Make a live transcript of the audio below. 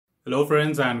Hello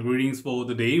friends and greetings for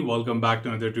the day. Welcome back to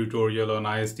another tutorial on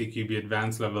ISTQB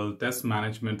Advanced Level Test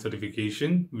Management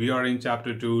Certification. We are in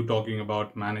Chapter 2 talking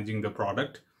about managing the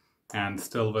product and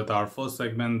still with our first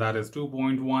segment, that is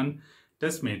 2.1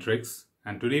 Test Matrix.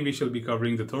 And today we shall be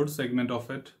covering the third segment of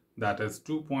it, that is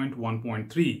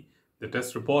 2.1.3, the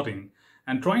test reporting,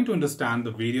 and trying to understand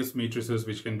the various matrices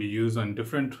which can be used on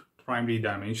different primary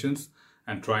dimensions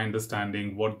and try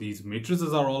understanding what these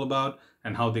matrices are all about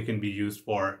and how they can be used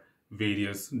for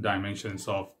various dimensions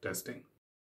of testing.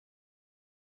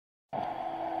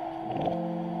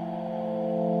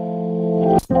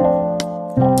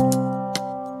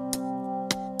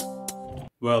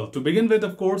 Well, to begin with,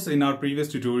 of course, in our previous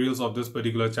tutorials of this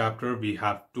particular chapter, we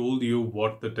have told you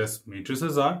what the test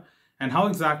matrices are and how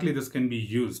exactly this can be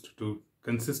used to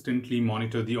consistently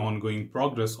monitor the ongoing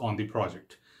progress on the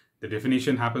project. The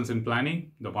definition happens in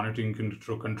planning. The monitoring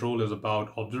control is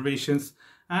about observations,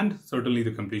 and certainly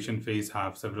the completion phase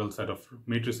have several set of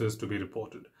matrices to be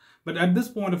reported. But at this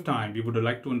point of time, we would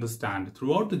like to understand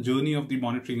throughout the journey of the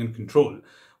monitoring and control,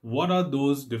 what are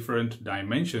those different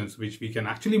dimensions which we can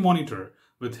actually monitor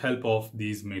with help of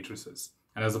these matrices.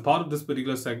 And as a part of this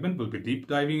particular segment, we'll be deep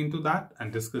diving into that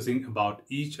and discussing about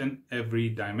each and every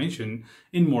dimension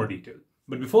in more detail.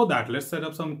 But before that, let's set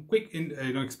up some quick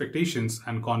expectations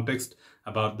and context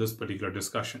about this particular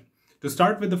discussion. To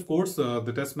start with, of course,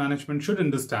 the test management should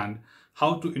understand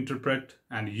how to interpret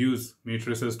and use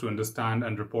matrices to understand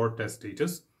and report test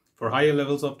status. For higher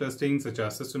levels of testing, such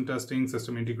as system testing,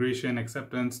 system integration,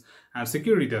 acceptance, and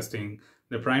security testing,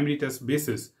 the primary test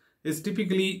basis is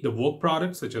typically the work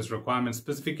product, such as requirement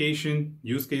specification,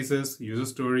 use cases, user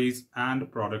stories,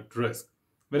 and product risk.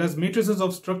 Whereas matrices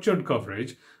of structured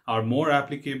coverage are more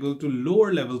applicable to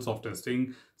lower levels of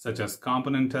testing, such as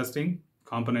component testing,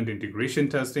 component integration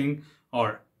testing,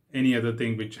 or any other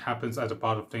thing which happens as a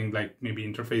part of things like maybe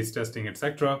interface testing,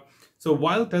 etc. So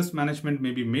while test management may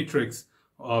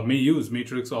use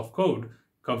matrix of code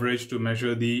coverage to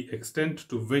measure the extent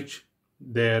to which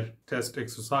their test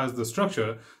exercise the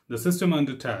structure, the system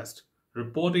under test,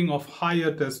 reporting of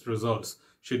higher test results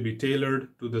should be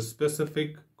tailored to the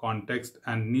specific context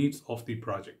and needs of the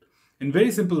project. In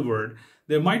very simple word,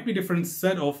 there might be different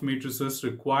set of matrices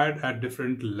required at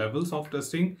different levels of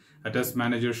testing. A test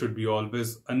manager should be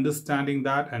always understanding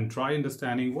that and try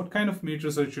understanding what kind of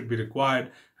matrices should be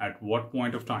required at what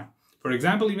point of time. For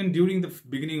example, even during the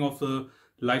beginning of the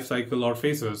life cycle or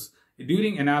phases,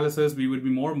 during analysis, we would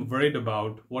be more worried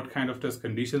about what kind of test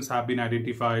conditions have been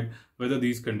identified, whether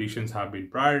these conditions have been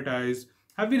prioritized,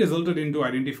 have we resulted into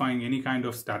identifying any kind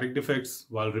of static defects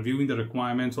while reviewing the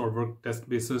requirements or work test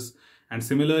basis. And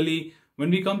similarly, when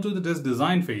we come to the test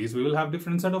design phase, we will have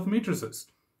different set of matrices.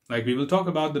 Like we will talk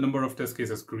about the number of test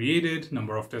cases created,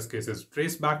 number of test cases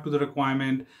traced back to the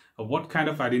requirement, what kind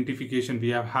of identification we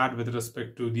have had with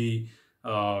respect to the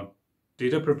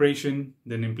data preparation.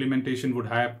 Then implementation would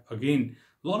have, again,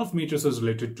 a lot of matrices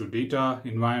related to data,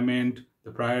 environment,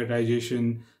 the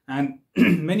prioritization, and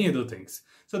many other things.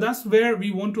 So that's where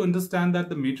we want to understand that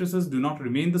the matrices do not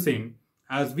remain the same.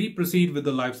 As we proceed with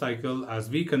the life cycle, as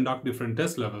we conduct different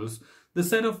test levels, the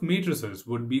set of matrices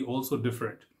would be also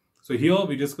different. So here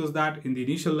we discussed that in the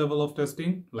initial level of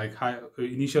testing, like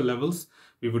initial levels,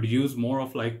 we would use more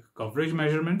of like coverage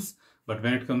measurements. But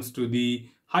when it comes to the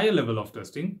higher level of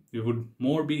testing, we would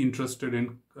more be interested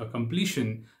in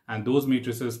completion and those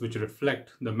matrices which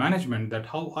reflect the management, that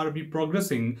how are we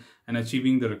progressing and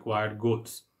achieving the required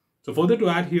goals. So further to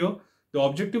add here, the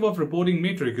objective of reporting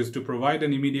matrix is to provide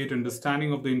an immediate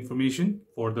understanding of the information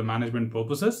for the management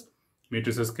purposes.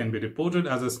 Matrices can be reported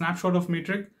as a snapshot of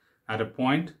matrix at a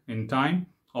point in time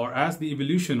or as the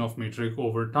evolution of matrix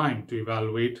over time to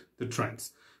evaluate the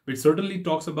trends, which certainly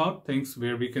talks about things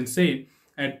where we can say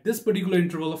at this particular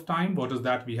interval of time, what is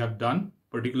that we have done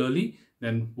particularly,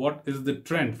 then what is the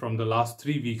trend from the last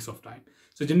 3 weeks of time.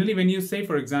 So generally when you say,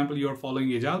 for example, you are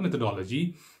following agile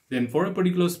methodology, then for a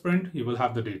particular sprint, you will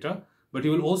have the data, but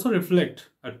you will also reflect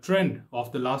a trend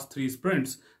of the last 3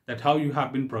 sprints, that how you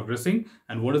have been progressing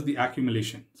and what is the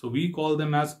accumulation. So we call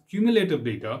them as cumulative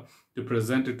data to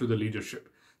present it to the leadership.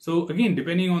 So again,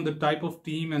 depending on the type of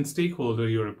team and stakeholder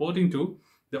you're reporting to,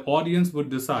 the audience would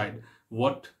decide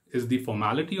what is the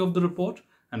formality of the report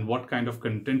and what kind of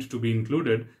content to be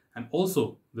included, and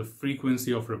also the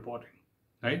frequency of reporting,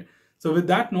 right? So with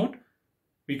that note,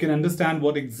 we can understand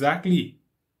what exactly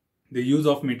the use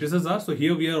of matrices are. So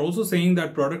here we are also saying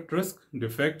that product risk,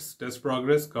 defects, test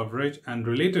progress, coverage, and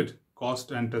related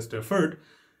cost and test effort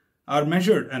are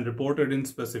measured and reported in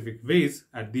specific ways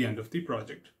at the end of the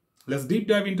project. Let's deep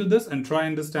dive into this and try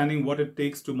understanding what it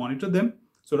takes to monitor them.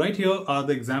 So right here are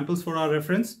the examples for our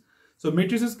reference. So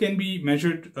matrices can be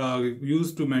measured,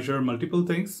 used to measure multiple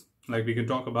things. Like we can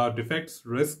talk about defects,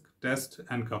 risk, test,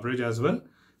 and coverage as well.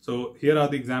 So here are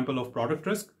the example of product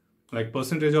risk, like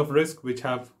percentage of risk which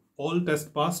have all tests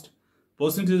passed,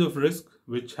 percentage of risk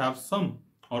which have some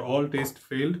or all tests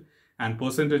failed, and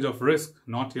percentage of risk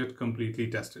not yet completely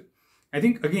tested. I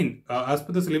think again, as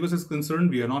per the syllabus is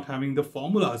concerned, we are not having the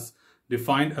formulas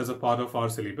defined as a part of our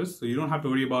syllabus. So you don't have to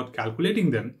worry about calculating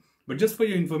them. But just for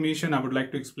your information, I would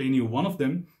like to explain you one of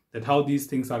them, that how these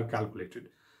things are calculated.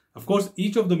 Of course,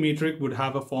 each of the metric would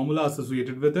have a formula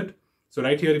associated with it. So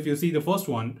right here, if you see the first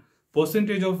one,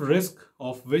 percentage of risk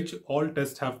of which all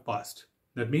tests have passed.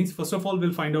 That means, first of all,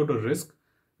 we'll find out a risk.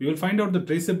 We will find out the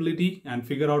traceability and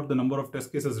figure out the number of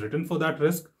test cases written for that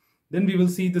risk. Then we will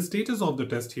see the status of the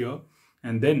test here,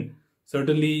 and then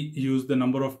certainly use the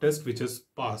number of tests which is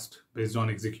passed based on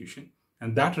execution.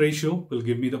 And that ratio will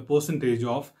give me the percentage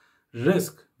of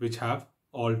risk which have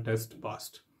all tests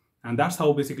passed. And that's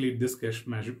how basically this gets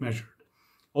measured.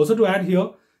 Also to add here,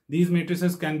 these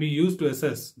matrices can be used to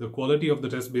assess the quality of the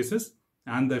test basis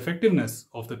and the effectiveness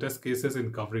of the test cases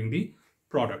in covering the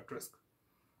product risk.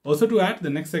 Also to add, the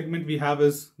next segment we have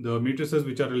is the matrices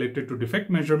which are related to defect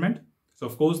measurement. So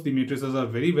of course, the matrices are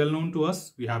very well known to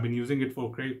us. We have been using it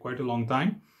for quite a long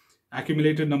time.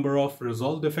 Accumulated number of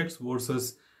resolved defects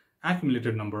versus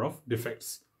accumulated number of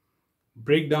defects.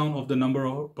 Breakdown of the number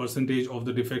of percentage of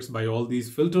the defects by all these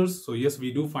filters. So yes,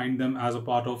 we do find them as a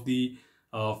part of the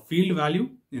field value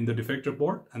in the defect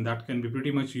report, and that can be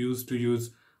pretty much used to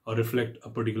use or reflect a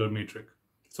particular metric.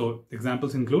 So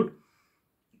examples include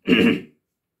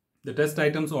the test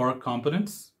items or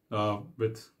components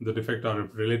with the defect are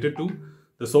related to,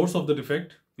 the source of the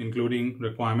defect, including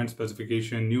requirement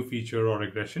specification, new feature or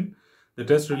regression, the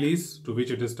test release to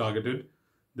which it is targeted,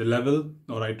 the level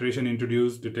or iteration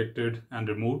introduced, detected, and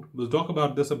removed. We'll talk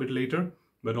about this a bit later,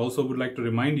 but also would like to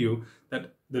remind you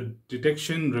that the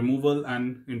detection, removal,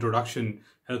 and introduction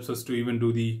helps us to even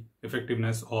do the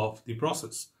effectiveness of the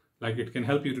process. Like it can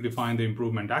help you to define the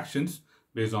improvement actions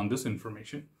based on this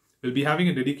information. We'll be having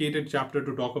a dedicated chapter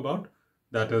to talk about.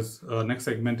 That is next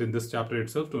segment in this chapter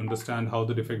itself, to understand how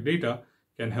the defect data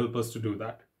can help us to do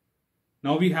that.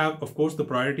 Now we have, of course, the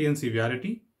priority and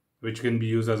severity, which can be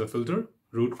used as a filter,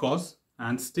 root cause,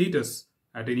 and status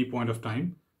at any point of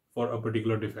time for a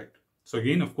particular defect. So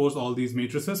again, of course, all these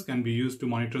matrices can be used to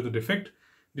monitor the defect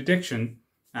detection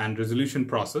and resolution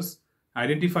process,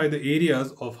 identify the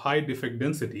areas of high defect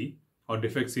density or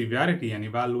defect severity, and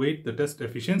evaluate the test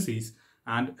efficiencies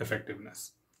and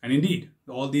effectiveness. And indeed,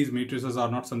 all these matrices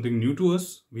are not something new to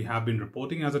us. We have been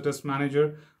reporting as a test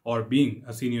manager or being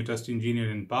a senior test engineer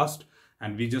in past,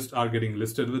 and we just are getting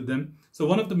listed with them. So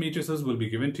one of the matrices will be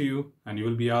given to you, and you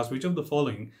will be asked which of the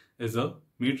following is a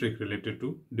metric related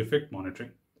to defect monitoring.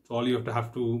 So all you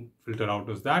have to filter out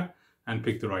is that and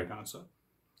pick the right answer.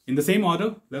 In the same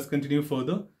order, let's continue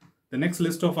further. The next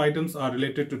list of items are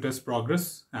related to test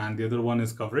progress, and the other one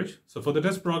is coverage. So for the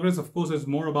test progress, of course, is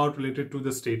more about related to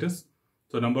the status.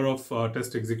 So number of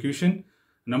test execution,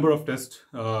 number of tests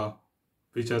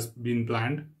which has been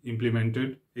planned,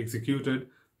 implemented, executed,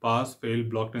 passed,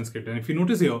 failed, blocked, and skipped. And if you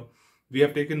notice here, we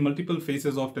have taken multiple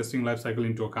phases of testing lifecycle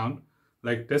into account.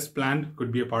 Like test planned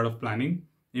could be a part of planning,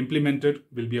 implemented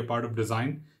will be a part of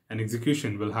design, and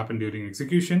execution will happen during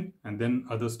execution, and then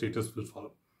other status will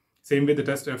follow. Same way, the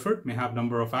test effort may have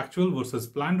number of actual versus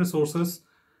planned resources,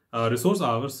 resource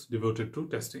hours devoted to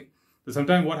testing. So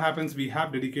sometimes what happens, we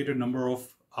have dedicated number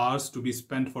of hours to be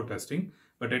spent for testing,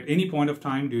 but at any point of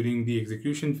time during the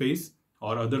execution phase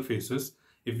or other phases,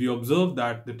 if we observe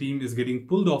that the team is getting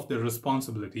pulled off their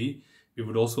responsibility, we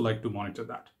would also like to monitor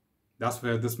that. That's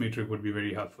where this metric would be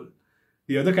very helpful.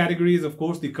 The other category is, of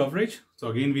course, the coverage. So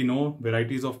again, we know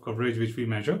varieties of coverage which we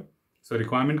measure. So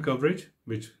requirement coverage,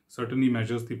 which certainly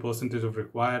measures the percentage of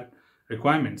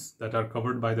requirements that are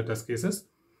covered by the test cases.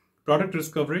 Product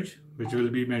risk coverage, which will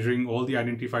be measuring all the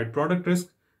identified product risk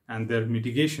and their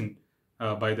mitigation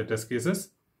by the test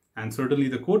cases. And certainly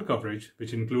the code coverage,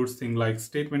 which includes things like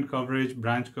statement coverage,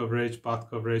 branch coverage, path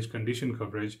coverage, condition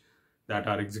coverage that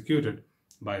are executed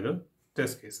by the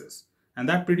test cases. And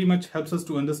that pretty much helps us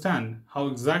to understand how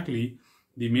exactly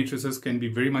the matrices can be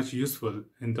very much useful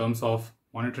in terms of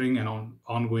monitoring and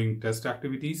ongoing test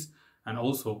activities, and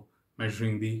also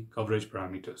measuring the coverage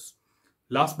parameters.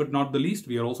 Last but not the least,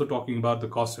 we are also talking about the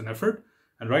cost and effort.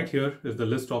 And right here is the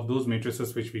list of those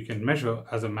matrices which we can measure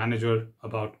as a manager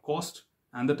about cost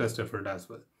and the test effort as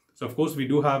well. So of course, we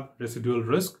do have residual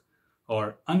risk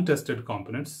or untested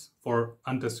components. For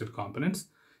untested components,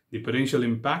 the potential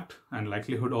impact and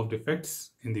likelihood of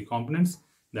defects in the components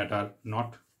that are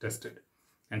not tested.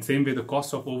 And same way, the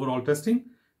cost of overall testing,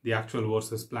 the actual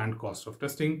versus planned cost of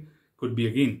testing could be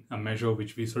again a measure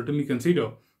which we certainly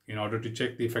consider in order to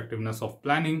check the effectiveness of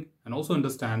planning and also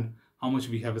understand how much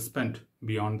we have spent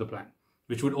beyond the plan,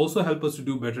 which would also help us to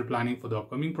do better planning for the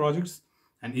upcoming projects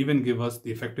and even give us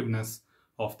the effectiveness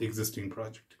of the existing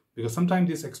project. Because sometimes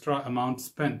this extra amount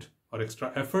spent or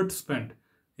extra effort spent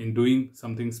in doing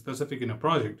something specific in a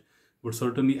project would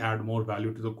certainly add more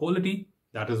value to the quality.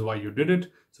 That is why you did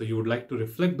it. So you would like to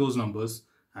reflect those numbers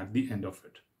at the end of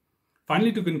it.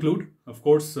 Finally, to conclude, of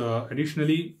course,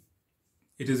 additionally,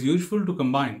 it is useful to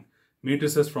combine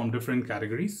matrices from different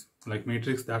categories, like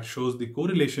matrix that shows the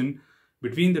correlation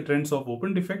between the trends of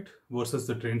open defect versus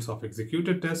the trends of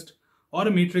executed test, or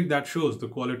a matrix that shows the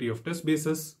quality of test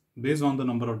basis based on the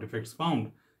number of defects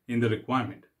found in the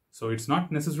requirement. So it's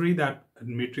not necessary that a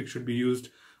matrix should be used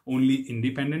only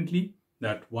independently,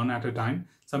 that one at a time.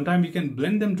 Sometimes we can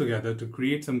blend them together to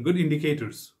create some good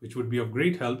indicators, which would be of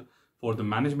great help for the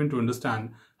management to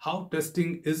understand how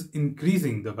testing is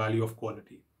increasing the value of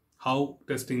quality, how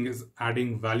testing is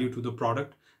adding value to the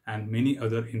product, and many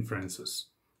other inferences.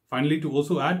 Finally, to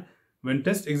also add, when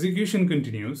test execution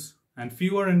continues and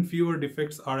fewer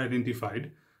defects are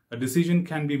identified, a decision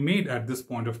can be made at this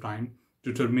point of time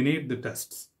to terminate the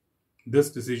tests.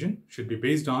 This decision should be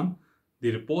based on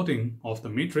the reporting of the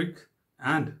metric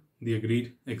and the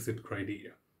agreed exit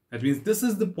criteria. That means this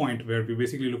is the point where we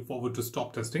basically look forward to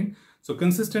stop testing. So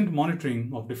consistent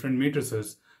monitoring of different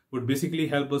matrices would basically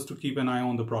help us to keep an eye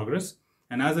on the progress.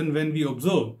 And as and when we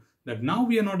observe that now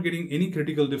we are not getting any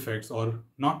critical defects or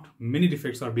not many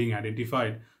defects are being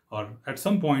identified, or at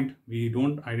some point we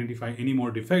don't identify any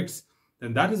more defects,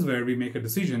 then that is where we make a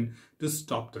decision to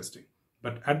stop testing.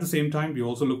 But at the same time, we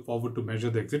also look forward to measure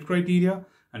the exit criteria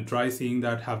and try seeing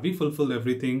that have we fulfilled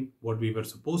everything what we were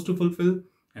supposed to fulfill,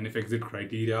 and if exit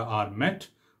criteria are met,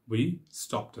 we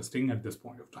stop testing at this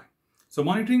point of time. So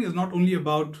monitoring is not only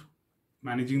about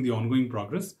managing the ongoing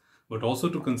progress, but also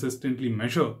to consistently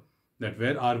measure that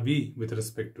where are we with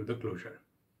respect to the closure,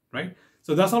 right?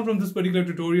 So that's all from this particular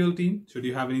tutorial, team. Should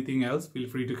you have anything else, feel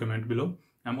free to comment below.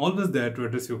 I'm always there to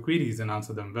address your queries and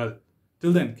answer them well.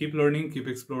 Till then, keep learning, keep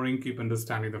exploring, keep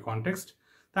understanding the context.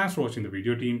 Thanks for watching the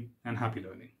video, team, and happy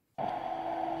learning.